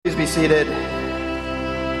be seated.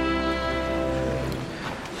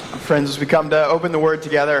 Friends, as we come to open the Word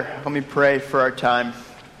together, let me pray for our time.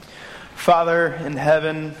 Father in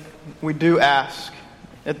heaven, we do ask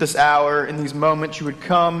at this hour, in these moments, you would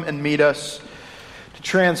come and meet us to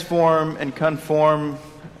transform and conform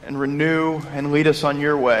and renew and lead us on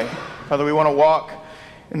your way. Father, we want to walk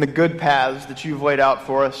in the good paths that you've laid out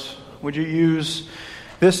for us. Would you use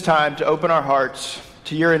this time to open our hearts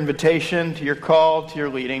to your invitation, to your call, to your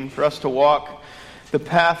leading, for us to walk the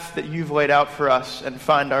path that you've laid out for us and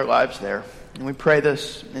find our lives there. And we pray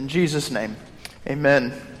this in Jesus' name.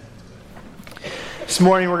 Amen. This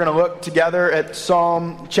morning we're going to look together at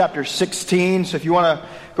Psalm chapter 16. So if you want to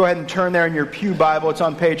go ahead and turn there in your pew Bible, it's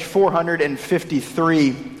on page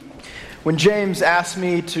 453. When James asked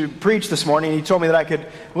me to preach this morning, he told me that I could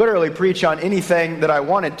literally preach on anything that I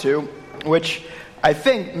wanted to, which I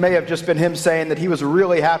think may have just been him saying that he was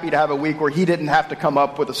really happy to have a week where he didn't have to come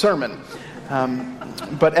up with a sermon.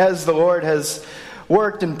 But as the Lord has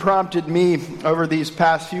worked and prompted me over these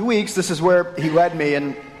past few weeks, this is where he led me.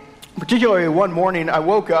 And particularly one morning, I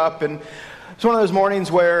woke up, and it's one of those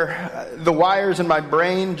mornings where the wires in my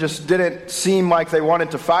brain just didn't seem like they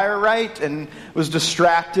wanted to fire right, and was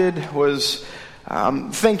distracted, was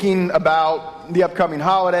thinking about the upcoming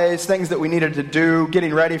holidays, things that we needed to do,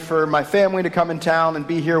 getting ready for my family to come in town and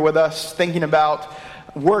be here with us, thinking about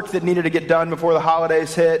work that needed to get done before the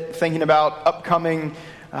holidays hit, thinking about upcoming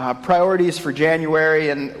priorities for January,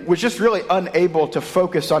 and was just really unable to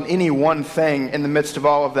focus on any one thing in the midst of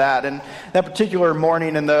all of that. And that particular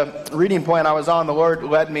morning in the reading plan I was on, the Lord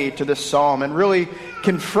led me to this psalm and really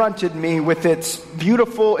confronted me with its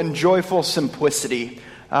beautiful and joyful simplicity.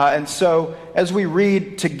 And so as we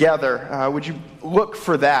read together, would you look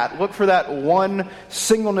for that? Look for that one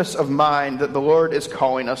singleness of mind that the Lord is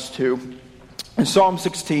calling us to. In Psalm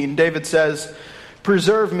 16, David says,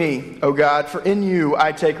 "Preserve me, O God, for in you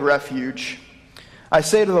I take refuge. I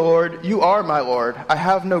say to the Lord, you are my Lord. I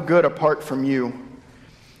have no good apart from you.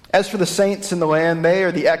 As for the saints in the land, they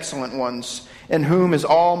are the excellent ones, in whom is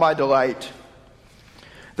all my delight.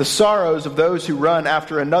 The sorrows of those who run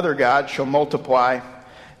after another God shall multiply.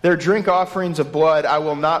 Their drink offerings of blood I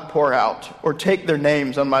will not pour out, or take their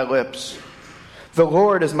names on my lips. The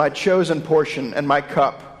Lord is my chosen portion and my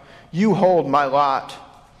cup. You hold my lot.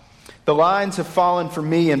 The lines have fallen for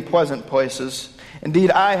me in pleasant places. Indeed,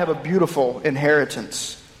 I have a beautiful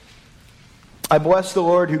inheritance. I bless the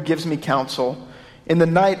Lord who gives me counsel. In the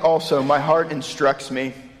night also my heart instructs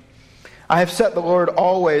me. I have set the Lord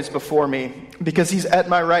always before me. Because he's at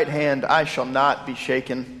my right hand, I shall not be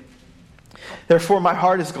shaken. Therefore my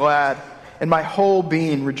heart is glad, and my whole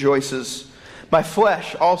being rejoices. My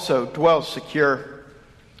flesh also dwells secure.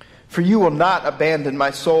 For you will not abandon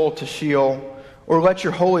my soul to Sheol, or let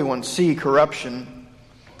your Holy One see corruption.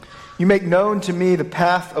 You make known to me the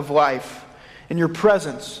path of life. In your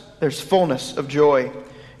presence there's fullness of joy.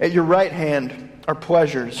 At your right hand are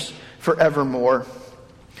pleasures forevermore."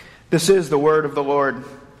 This is the word of the Lord.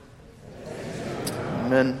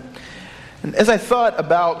 Amen. And as I thought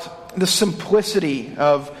about the simplicity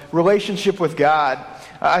of relationship with God,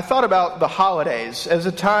 I thought about the holidays as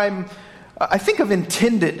a time, I think, of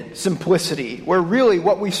intended simplicity, where really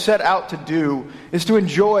what we set out to do is to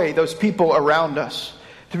enjoy those people around us,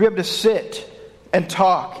 to be able to sit and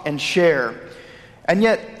talk and share. And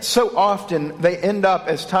yet, so often, they end up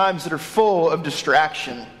as times that are full of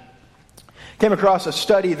distraction. Came across a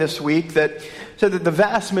study this week that said that the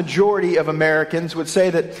vast majority of Americans would say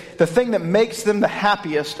that the thing that makes them the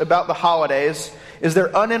happiest about the holidays is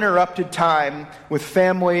their uninterrupted time with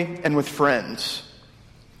family and with friends.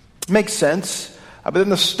 Makes sense. But then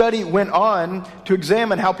the study went on to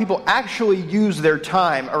examine how people actually use their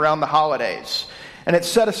time around the holidays. And it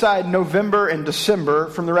set aside November and December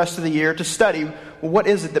from the rest of the year to study, well, what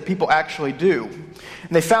is it that people actually do?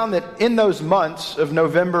 And they found that in those months of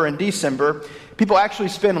November and December, people actually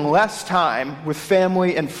spend less time with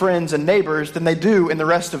family and friends and neighbors than they do in the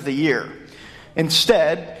rest of the year.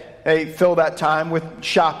 Instead, they fill that time with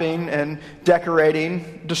shopping and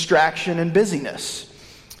decorating, distraction, and busyness.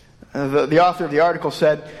 The author of the article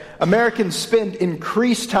said, "Americans spend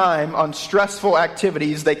increased time on stressful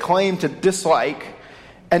activities they claim to dislike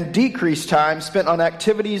and decreased time spent on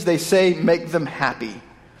activities they say make them happy.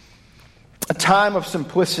 A time of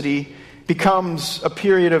simplicity becomes a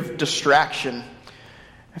period of distraction.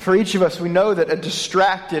 For each of us, we know that a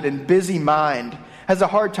distracted and busy mind has a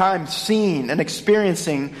hard time seeing and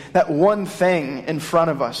experiencing that one thing in front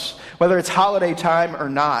of us, whether it's holiday time or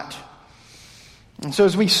not. And so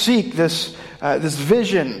as we seek this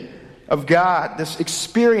vision of God, this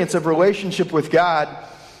experience of relationship with God,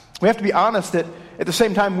 we have to be honest that at the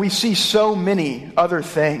same time, we see so many other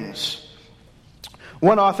things.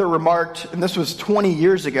 One author remarked, and this was 20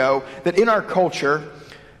 years ago, that in our culture,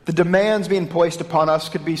 the demands being placed upon us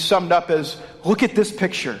could be summed up as, look at this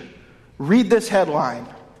picture, read this headline,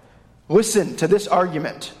 listen to this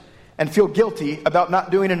argument, and feel guilty about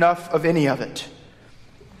not doing enough of any of it.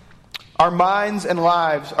 Our minds and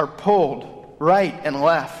lives are pulled right and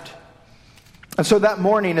left. And so that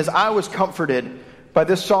morning, as I was comforted by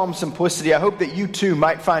this psalm's simplicity, I hope that you too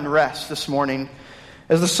might find rest this morning,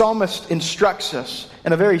 as the psalmist instructs us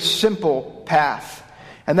in a very simple path,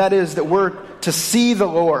 and that is that we're to see the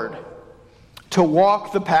Lord, to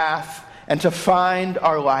walk the path, and to find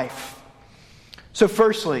our life. So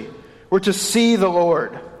firstly, we're to see the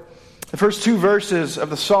Lord. The first two verses of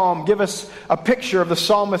the psalm give us a picture of the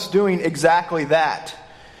psalmist doing exactly that.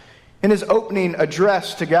 In his opening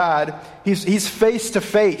address to God, he's face to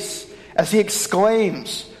face as he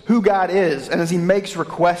exclaims who God is and as he makes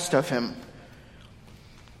request of him.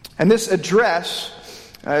 And this address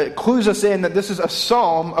clues us in that this is a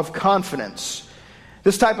psalm of confidence.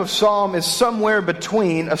 This type of psalm is somewhere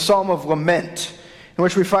between a psalm of lament, in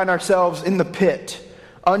which we find ourselves in the pit,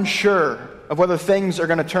 unsure of whether things are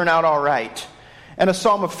going to turn out all right, and a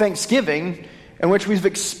psalm of thanksgiving, in which we've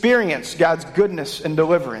experienced God's goodness and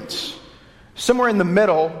deliverance. Somewhere in the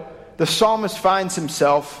middle, the psalmist finds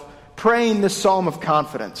himself praying this psalm of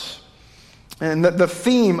confidence. And the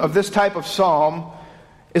theme of this type of psalm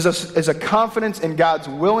is a confidence in God's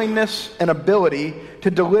willingness and ability to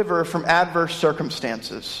deliver from adverse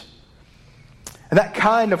circumstances. And that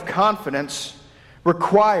kind of confidence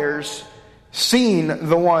requires seeing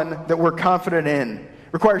the one that we're confident in,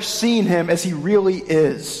 requires seeing him as he really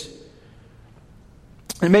is.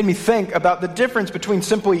 It made me think about the difference between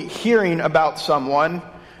simply hearing about someone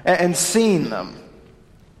and seeing them.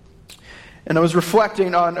 And I was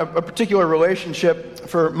reflecting on a particular relationship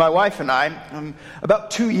for my wife and I.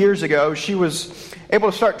 About 2 years ago, she was able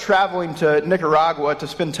to start traveling to Nicaragua to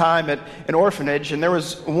spend time at an orphanage, and there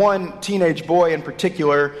was one teenage boy in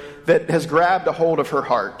particular that has grabbed a hold of her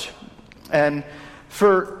heart. And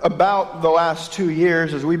for about the last 2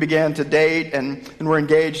 years, as we began to date and were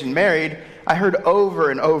engaged and married, I heard over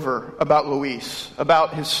and over about Luis,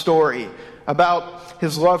 about his story, about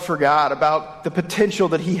his love for God, about the potential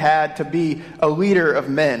that he had to be a leader of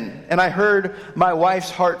men. And I heard my wife's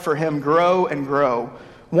heart for him grow and grow,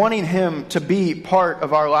 wanting him to be part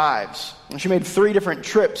of our lives. And she made 3 different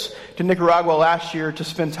trips to Nicaragua last year to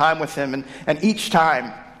spend time with him, and each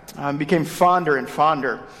time became fonder and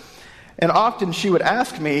fonder. And often she would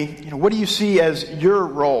ask me, what do you see as your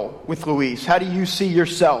role with Luis? How do you see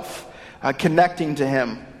yourself connecting to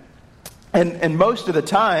him? And most of the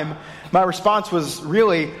time, my response was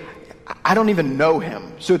really, I don't even know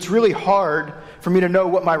him. So it's really hard for me to know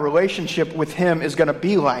what my relationship with him is going to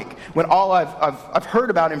be like, when all I've heard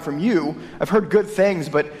about him from you. I've heard good things,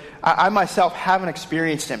 but I myself haven't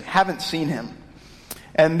experienced him, haven't seen him.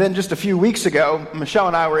 And then just a few weeks ago, Michelle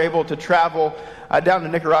and I were able to travel down to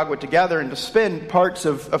Nicaragua together and to spend parts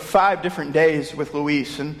of 5 different days with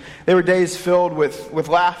Luis. And they were days filled with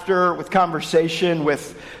laughter, with conversation,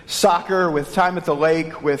 with soccer, with time at the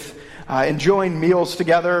lake, with enjoying meals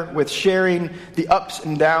together, with sharing the ups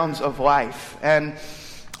and downs of life. And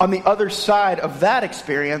on the other side of that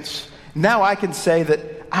experience, now I can say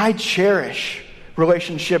that I cherish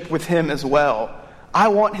relationship with him as well. I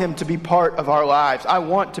want him to be part of our lives. I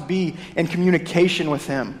want to be in communication with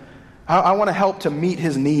him. I want to help to meet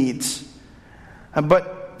his needs.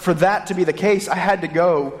 But for that to be the case, I had to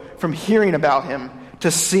go from hearing about him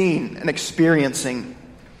to seeing and experiencing.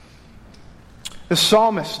 The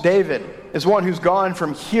psalmist, David, is one who's gone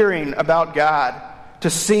from hearing about God to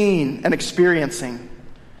seeing and experiencing.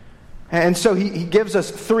 And so he gives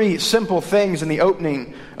us 3 simple things in the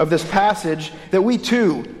opening of this passage that we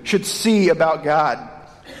too should see about God.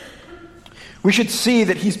 We should see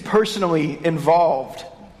that he's personally involved.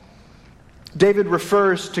 David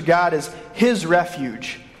refers to God as his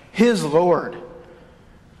refuge, his Lord.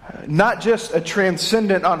 Not just a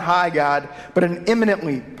transcendent on high God, but an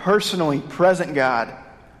imminently, personally present God.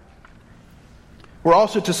 We're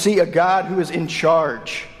also to see a God who is in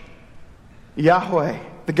charge. Yahweh,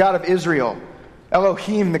 the God of Israel.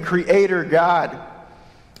 Elohim, the Creator God.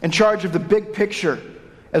 In charge of the big picture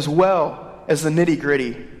as well as the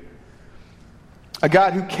nitty-gritty. A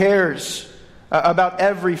God who cares about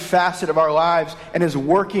every facet of our lives and is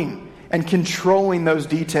working and controlling those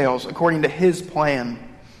details according to his plan.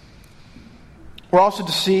 We're also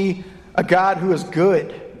to see a God who is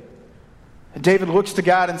good. David looks to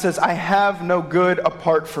God and says, I have no good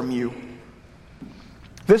apart from you.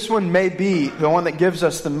 This one may be the one that gives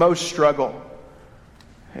us the most struggle.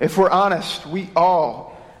 If we're honest, we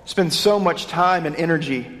all spend so much time and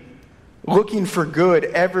energy looking for good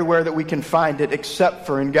everywhere that we can find it except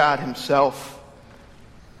for in God himself.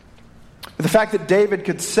 But the fact that David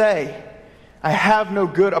could say, I have no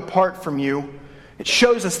good apart from you, it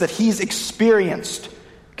shows us that he's experienced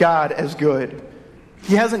God as good.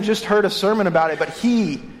 He hasn't just heard a sermon about it, but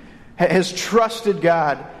he has trusted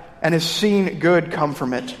God and has seen good come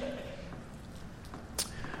from it.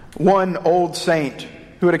 One old saint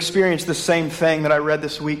who had experienced the same thing that I read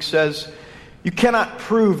this week says, you cannot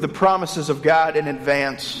prove the promises of God in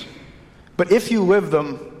advance, but if you live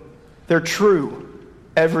them, they're true,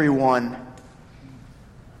 every one.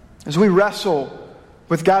 As we wrestle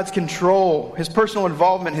with God's control, his personal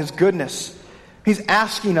involvement, his goodness, he's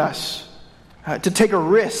asking us to take a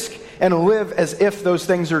risk and live as if those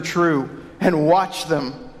things are true and watch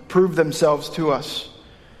them prove themselves to us.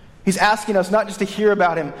 He's asking us not just to hear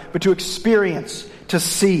about him, but to experience, to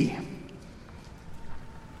see.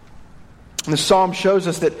 And the psalm shows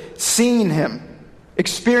us that seeing him,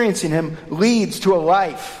 experiencing him, leads to a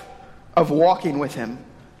life of walking with him.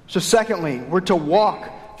 So secondly, we're to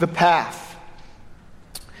walk the path.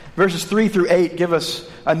 Verses 3 through 8 give us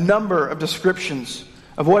a number of descriptions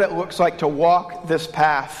of what it looks like to walk this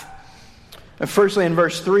path. And firstly, in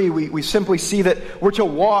verse 3, we simply see that we're to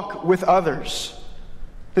walk with others.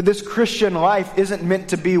 That this Christian life isn't meant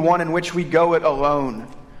to be one in which we go it alone.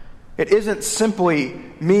 It isn't simply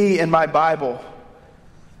me and my Bible.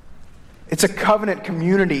 It's a covenant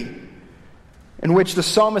community in which the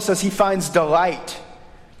psalmist says he finds delight.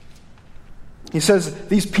 He says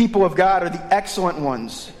these people of God are the excellent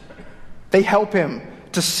ones. They help him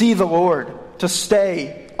to see the Lord, to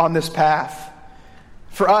stay on this path.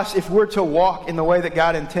 For us, if we're to walk in the way that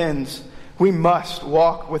God intends, we must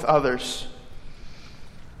walk with others.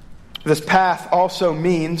 This path also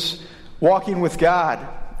means walking with God,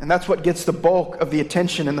 and that's what gets the bulk of the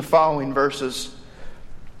attention in the following verses.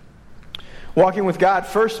 Walking with God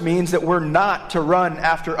first means that we're not to run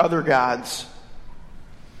after other gods.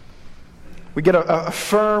 We get a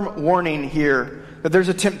firm warning here that there's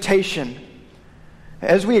a temptation.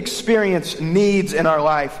 As we experience needs in our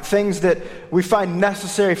life, things that we find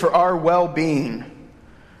necessary for our well-being,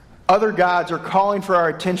 other gods are calling for our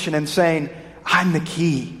attention and saying, I'm the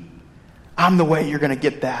key. I'm the way you're going to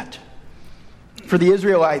get that. For the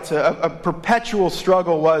Israelites, a perpetual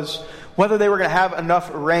struggle was whether they were going to have enough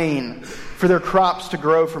rain for their crops to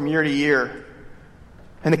grow from year to year.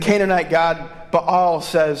 And the Canaanite god Baal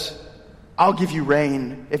says, I'll give you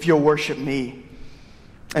rain if you'll worship me.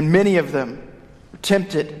 And many of them were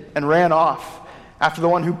tempted and ran off after the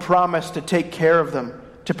one who promised to take care of them,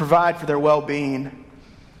 to provide for their well-being.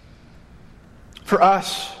 For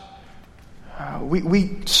us,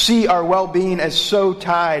 we see our well-being as so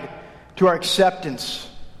tied to our acceptance,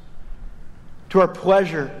 to our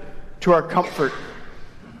pleasure, to our comfort.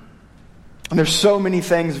 And there's so many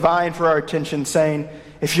things vying for our attention, saying,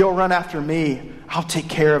 if you'll run after me, I'll take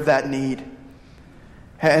care of that need.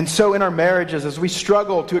 And so in our marriages, as we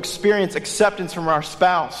struggle to experience acceptance from our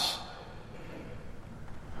spouse,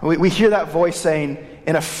 we hear that voice saying,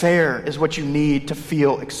 an affair is what you need to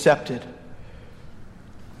feel accepted.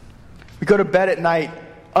 We go to bed at night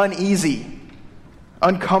uneasy,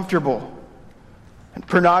 uncomfortable. And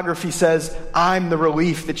pornography says, I'm the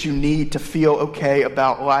relief that you need to feel okay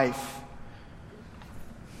about life.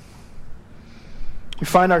 We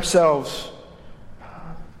find ourselves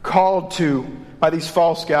called to by these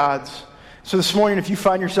false gods. So this morning, if you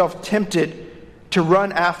find yourself tempted to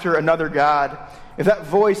run after another god, if that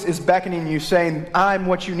voice is beckoning you saying, I'm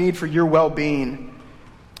what you need for your well-being,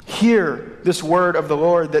 hear this word of the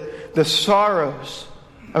Lord, that the sorrows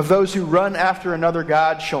of those who run after another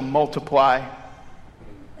god shall multiply.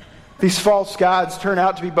 These false gods turn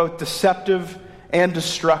out to be both deceptive and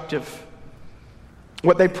destructive.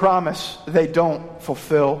 What they promise, they don't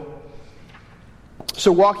fulfill.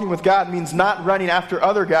 So walking with God means not running after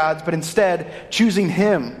other gods, but instead choosing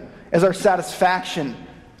Him as our satisfaction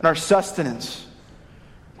and our sustenance.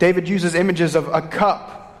 David uses images of a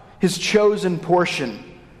cup, his chosen portion.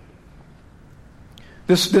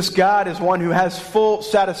 This God is one who has full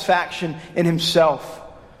satisfaction in himself,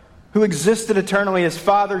 who existed eternally as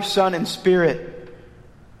Father, Son, and Spirit,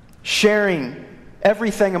 sharing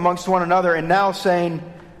everything amongst one another, and now saying,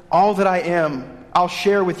 all that I am, I'll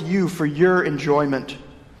share with you for your enjoyment.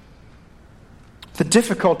 The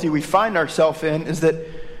difficulty we find ourselves in is that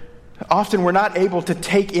often we're not able to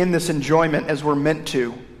take in this enjoyment as we're meant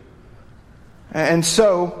to. And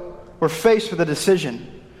so we're faced with a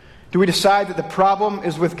decision. Do we decide that the problem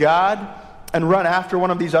is with God and run after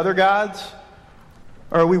one of these other gods?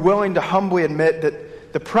 Or are we willing to humbly admit that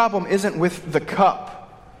the problem isn't with the cup,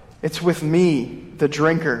 it's with me, the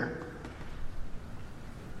drinker.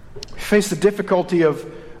 We face the difficulty of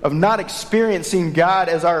not experiencing God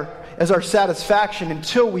as our satisfaction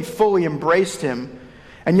until we fully embraced Him,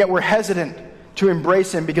 and yet we're hesitant to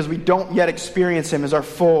embrace Him because we don't yet experience Him as our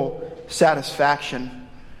full satisfaction.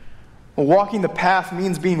 Well, walking the path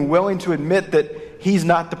means being willing to admit that He's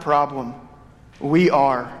not the problem. We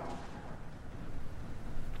are.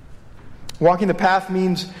 Walking the path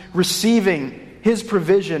means receiving His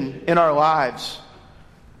provision in our lives.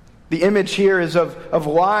 The image here is of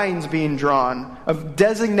lines being drawn, of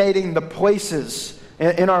designating the places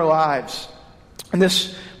in our lives. And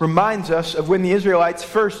this reminds us of when the Israelites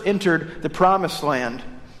first entered the Promised Land.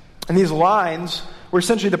 And these lines were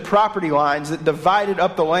essentially the property lines that divided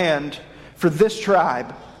up the land for this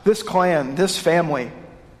tribe, this clan, this family.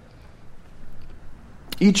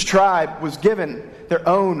 Each tribe was given their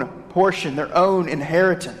own portion, their own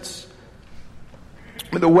inheritance.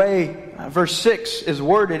 But the way verse 6 is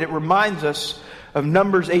worded, it reminds us of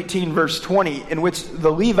Numbers 18, verse 20, in which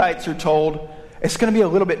the Levites are told, it's going to be a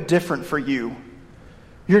little bit different for you.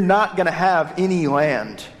 You're not going to have any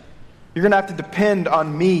land. You're going to have to depend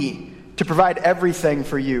on me to provide everything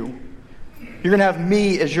for you. You're going to have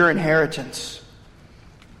me as your inheritance.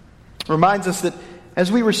 It reminds us that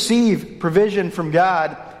as we receive provision from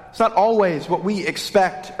God, it's not always what we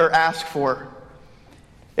expect or ask for.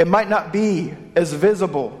 It might not be as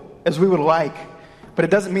visible as we would like, but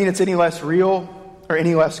it doesn't mean it's any less real or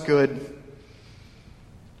any less good.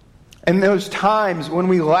 And those times when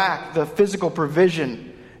we lack the physical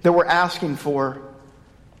provision that we're asking for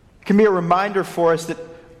can be a reminder for us that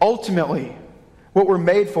ultimately what we're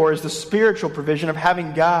made for is the spiritual provision of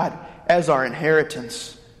having God as our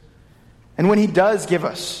inheritance. And when He does give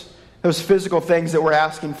us those physical things that we're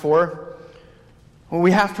asking for, well,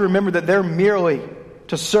 we have to remember that they're merely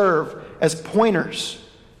to serve as pointers,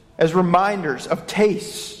 as reminders of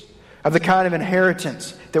tastes of the kind of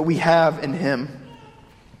inheritance that we have in Him.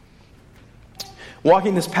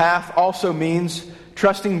 Walking this path also means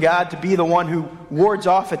trusting God to be the one who wards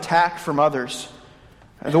off attack from others,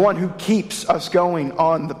 the one who keeps us going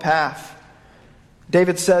on the path.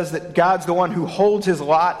 David says that God's the one who holds his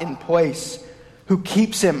lot in place, who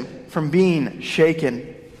keeps him from being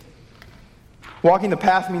shaken. Walking the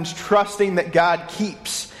path means trusting that God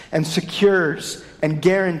keeps and secures and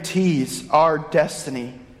guarantees our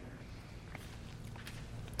destiny.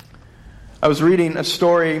 I was reading a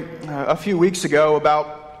story a few weeks ago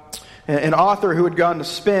about an author who had gone to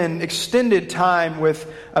spend extended time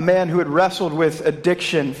with a man who had wrestled with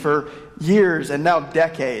addiction for years and now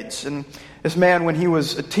decades. And this man, when he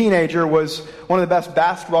was a teenager, was one of the best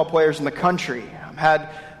basketball players in the country. Had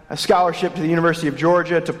a scholarship to the University of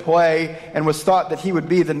Georgia to play and was thought that he would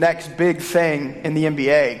be the next big thing in the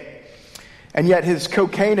NBA. And yet his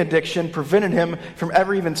cocaine addiction prevented him from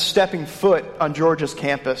ever even stepping foot on Georgia's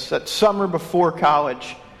campus. That summer before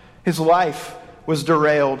college, his life was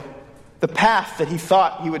derailed. The path that he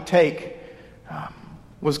thought he would take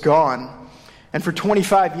was gone. And for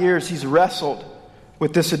 25 years, he's wrestled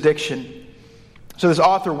with this addiction. So this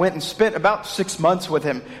author went and spent about 6 months with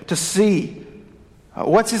him to see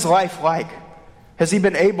what's his life like. Has he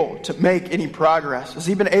been able to make any progress? Has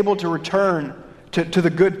he been able to return to the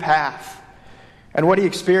good path? And what he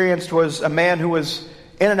experienced was a man who was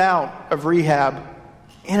in and out of rehab,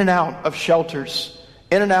 in and out of shelters,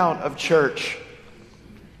 in and out of church.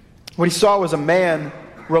 What he saw was a man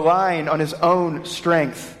relying on his own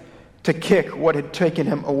strength to kick what had taken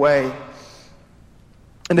him away.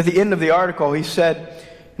 And at the end of the article, he said,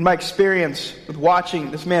 in my experience with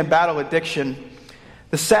watching this man battle addiction,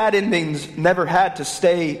 the sad endings never had to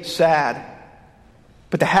stay sad,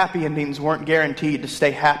 but the happy endings weren't guaranteed to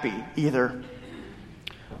stay happy either.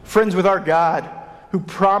 Friends, with our God, who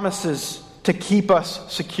promises to keep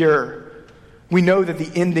us secure, we know that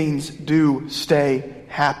the endings do stay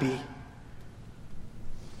happy.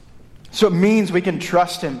 So it means we can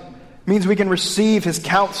trust Him. It means we can receive His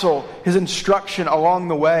counsel, His instruction along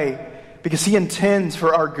the way, because He intends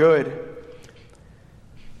for our good.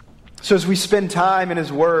 So as we spend time in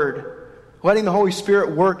His Word, letting the Holy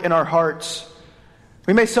Spirit work in our hearts,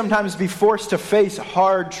 we may sometimes be forced to face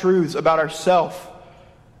hard truths about ourselves,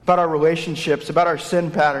 about our relationships, about our sin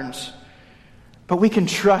patterns. But we can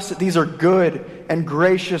trust that these are good and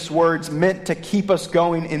gracious words meant to keep us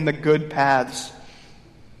going in the good paths.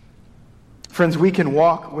 Friends, we can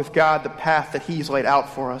walk with God the path that He's laid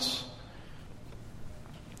out for us.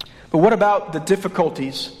 But what about the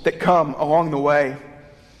difficulties that come along the way?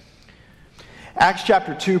 Acts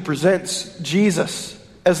chapter 2 presents Jesus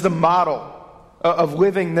as the model of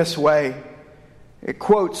living this way. It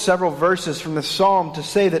quotes several verses from the psalm to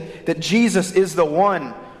say that Jesus is the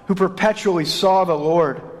one who perpetually saw the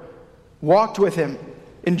Lord, walked with him,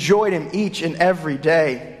 enjoyed him each and every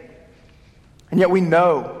day. And yet we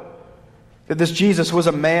know that this Jesus was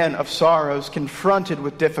a man of sorrows, confronted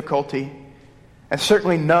with difficulty, and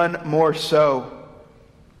certainly none more so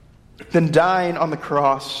than dying on the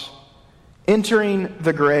cross, entering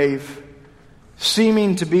the grave,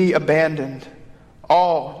 seeming to be abandoned.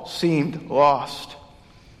 All seemed lost.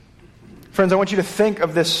 Friends, I want you to think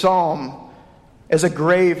of this psalm as a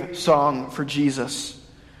grave song for Jesus.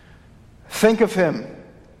 Think of him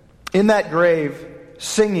in that grave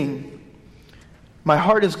singing, "My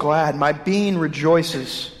heart is glad, my being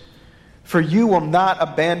rejoices, for you will not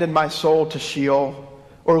abandon my soul to Sheol,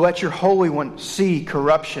 or let your Holy One see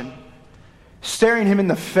corruption." Staring him in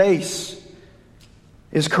the face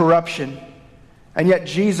is corruption. And yet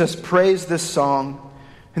Jesus praised this song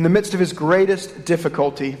in the midst of his greatest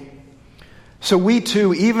difficulty. So we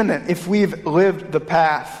too, even if we've lived the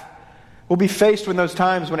path, will be faced with those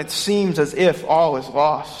times when it seems as if all is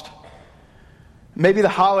lost. Maybe the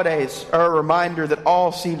holidays are a reminder that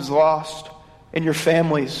all seems lost in your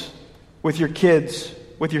families, with your kids,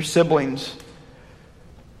 with your siblings.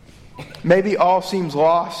 Maybe all seems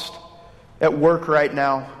lost at work right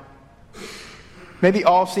now. Maybe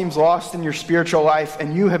all seems lost in your spiritual life,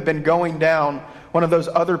 and you have been going down one of those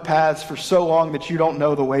other paths for so long that you don't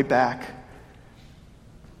know the way back.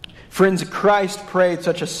 Friends, Christ prayed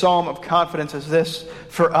such a psalm of confidence as this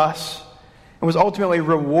for us, and was ultimately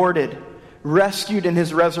rewarded, rescued in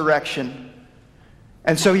his resurrection.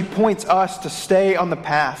 And so he points us to stay on the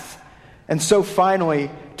path, and so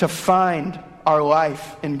finally to find our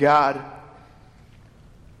life in God.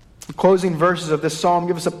 The closing verses of this psalm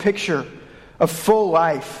give us a picture of full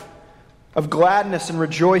life, of gladness and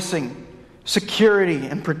rejoicing, security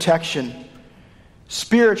and protection,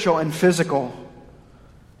 spiritual and physical,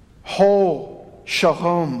 whole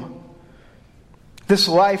shalom. This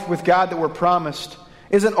life with God that we're promised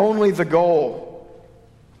isn't only the goal,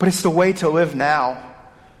 but it's the way to live now.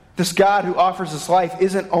 This God who offers us life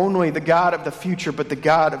isn't only the God of the future, but the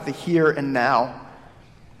God of the here and now.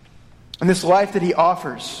 And this life that he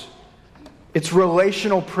offers, it's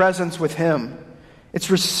relational presence with him. It's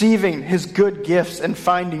receiving his good gifts and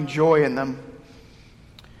finding joy in them.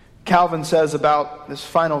 Calvin says about this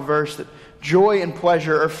final verse that joy and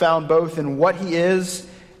pleasure are found both in what he is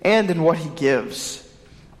and in what he gives.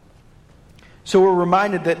 So we're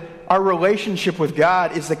reminded that our relationship with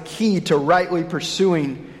God is the key to rightly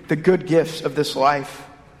pursuing the good gifts of this life.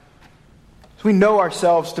 So we know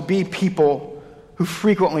ourselves to be people who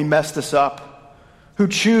frequently mess this up, who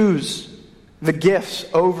choose the gifts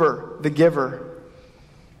over the giver,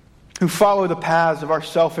 who follow the paths of our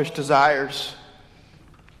selfish desires.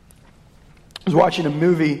 I was watching a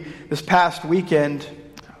movie this past weekend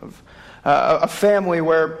of a family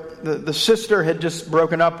where the sister had just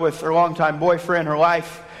broken up with her longtime boyfriend. Her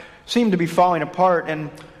life seemed to be falling apart,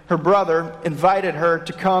 and her brother invited her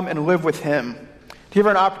to come and live with him, to give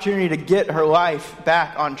her an opportunity to get her life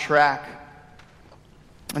back on track.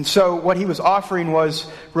 And so what he was offering was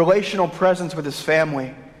relational presence with his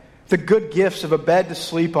family, the good gifts of a bed to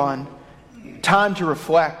sleep on, time to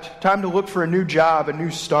reflect, time to look for a new job, a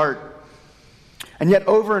new start. And yet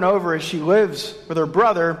over and over as she lives with her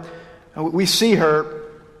brother, we see her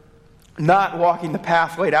not walking the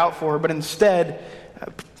path laid out for her, but instead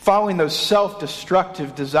following those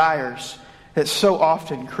self-destructive desires that so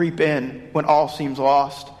often creep in when all seems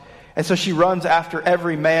lost. And so she runs after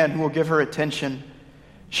every man who will give her attention.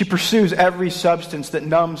 She pursues every substance that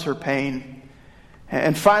numbs her pain.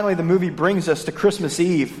 And finally, the movie brings us to Christmas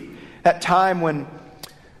Eve, that time when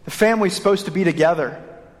the family's supposed to be together.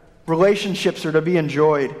 Relationships are to be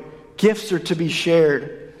enjoyed. Gifts are to be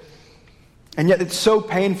shared. And yet it's so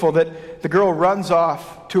painful that the girl runs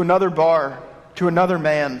off to another bar, to another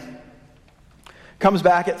man, comes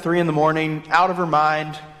back at 3 a.m, out of her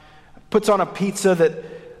mind, puts on a pizza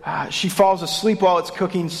that she falls asleep while it's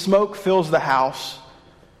cooking. Smoke fills the house.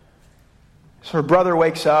 So her brother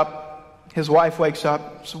wakes up, his wife wakes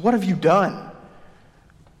up. So what have you done?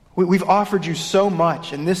 We've offered you so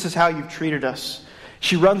much, and this is how you've treated us.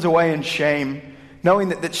 She runs away in shame, knowing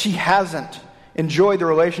that she hasn't enjoyed the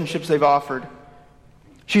relationships they've offered.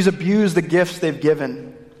 She's abused the gifts they've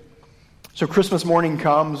given. So Christmas morning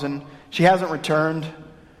comes, and she hasn't returned.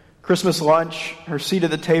 Christmas lunch, her seat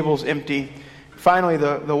at the table is empty. Finally,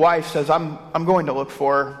 the wife says, I'm going to look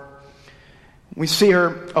for her. We see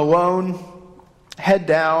her alone, head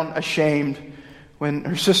down, ashamed, when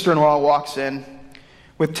her sister-in-law walks in.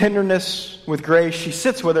 With tenderness, with grace, she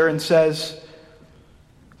sits with her and says,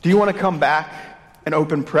 "Do you want to come back? an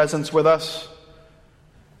open presence with us.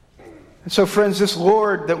 And so, friends, this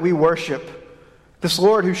Lord that we worship, this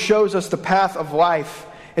Lord who shows us the path of life,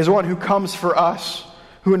 is one who comes for us,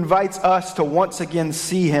 who invites us to once again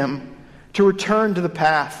see him, to return to the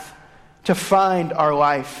path, to find our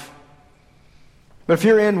life. But if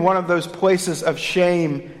you're in one of those places of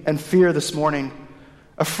shame and fear this morning,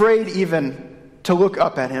 afraid even to look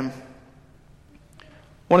up at him, I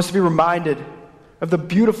want us to be reminded of the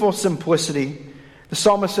beautiful simplicity. The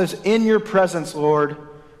psalmist says, "In your presence, Lord,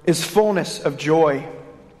 is fullness of joy."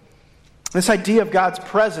 This idea of God's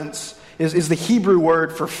presence is the Hebrew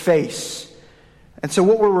word for face. And so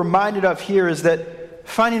what we're reminded of here is that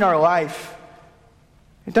finding our life,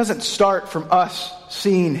 it doesn't start from us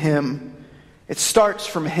seeing him. It starts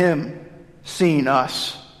from him seeing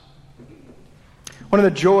us. One of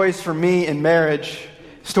the joys for me in marriage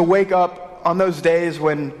is to wake up on those days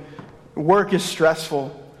when work is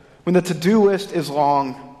stressful, when the to-do list is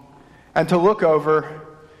long, and to look over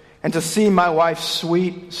and to see my wife's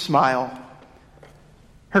sweet smile,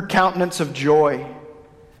 her countenance of joy,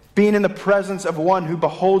 being in the presence of one who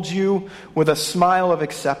beholds you with a smile of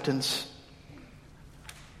acceptance.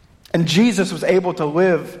 And Jesus was able to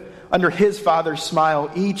live under his Father's smile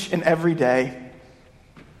each and every day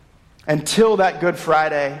until that Good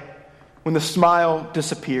Friday when the smile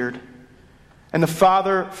disappeared and the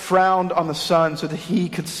Father frowned on the Son so that he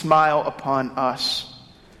could smile upon us.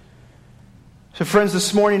 So friends,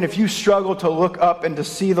 this morning, if you struggle to look up and to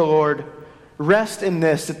see the Lord, rest in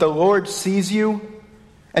this, that the Lord sees you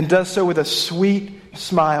and does so with a sweet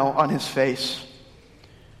smile on his face.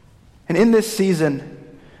 And in this season,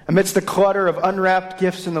 amidst the clutter of unwrapped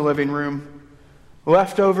gifts in the living room,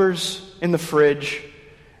 leftovers in the fridge,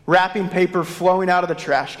 wrapping paper flowing out of the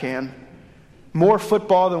trash can, more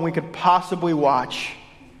football than we could possibly watch,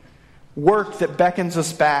 work that beckons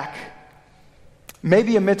us back,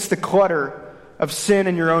 maybe amidst the clutter of sin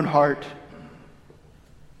in your own heart,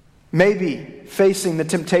 maybe facing the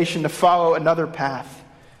temptation to follow another path,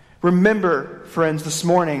 remember, friends, this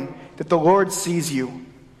morning that the Lord sees you.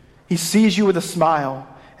 He sees you with a smile,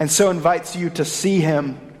 and so invites you to see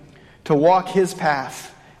him, to walk his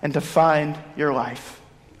path, and to find your life.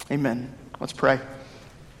 Amen. Let's pray.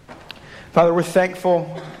 Father, we're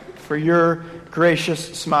thankful for your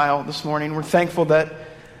gracious smile this morning. We're thankful that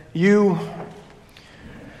you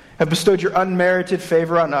have bestowed your unmerited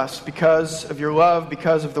favor on us because of your love,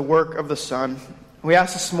 because of the work of the Son. We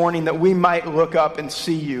ask this morning that we might look up and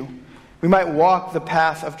see you. We might walk the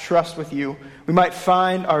path of trust with you. We might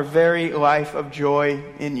find our very life of joy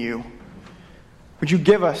in you. Would you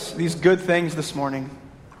give us these good things this morning?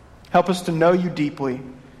 Help us to know you deeply,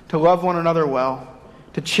 to love one another well,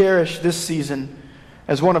 to cherish this season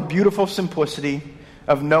as one of beautiful simplicity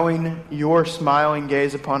of knowing your smiling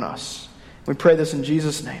gaze upon us. We pray this in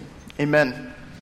Jesus' name. Amen.